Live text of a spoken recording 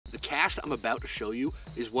The cast I'm about to show you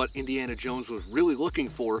is what Indiana Jones was really looking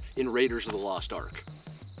for in Raiders of the Lost Ark.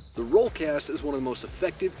 The roll cast is one of the most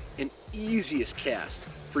effective and easiest casts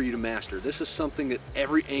for you to master. This is something that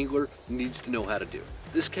every angler needs to know how to do.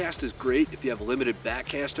 This cast is great if you have limited back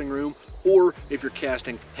casting room or if you're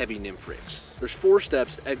casting heavy nymph rigs. There's 4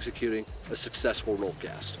 steps to executing a successful roll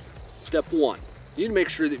cast. Step 1, you need to make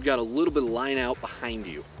sure that you've got a little bit of line out behind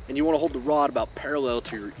you and you want to hold the rod about parallel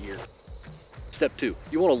to your ear. Step 2,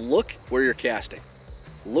 you want to look where you're casting.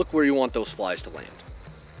 Look where you want those flies to land.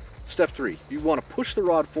 Step 3, you want to push the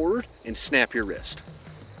rod forward and snap your wrist.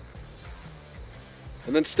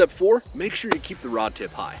 And then step 4, make sure you keep the rod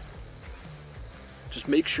tip high. Just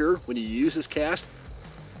make sure when you use this cast,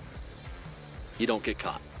 you don't get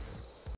caught.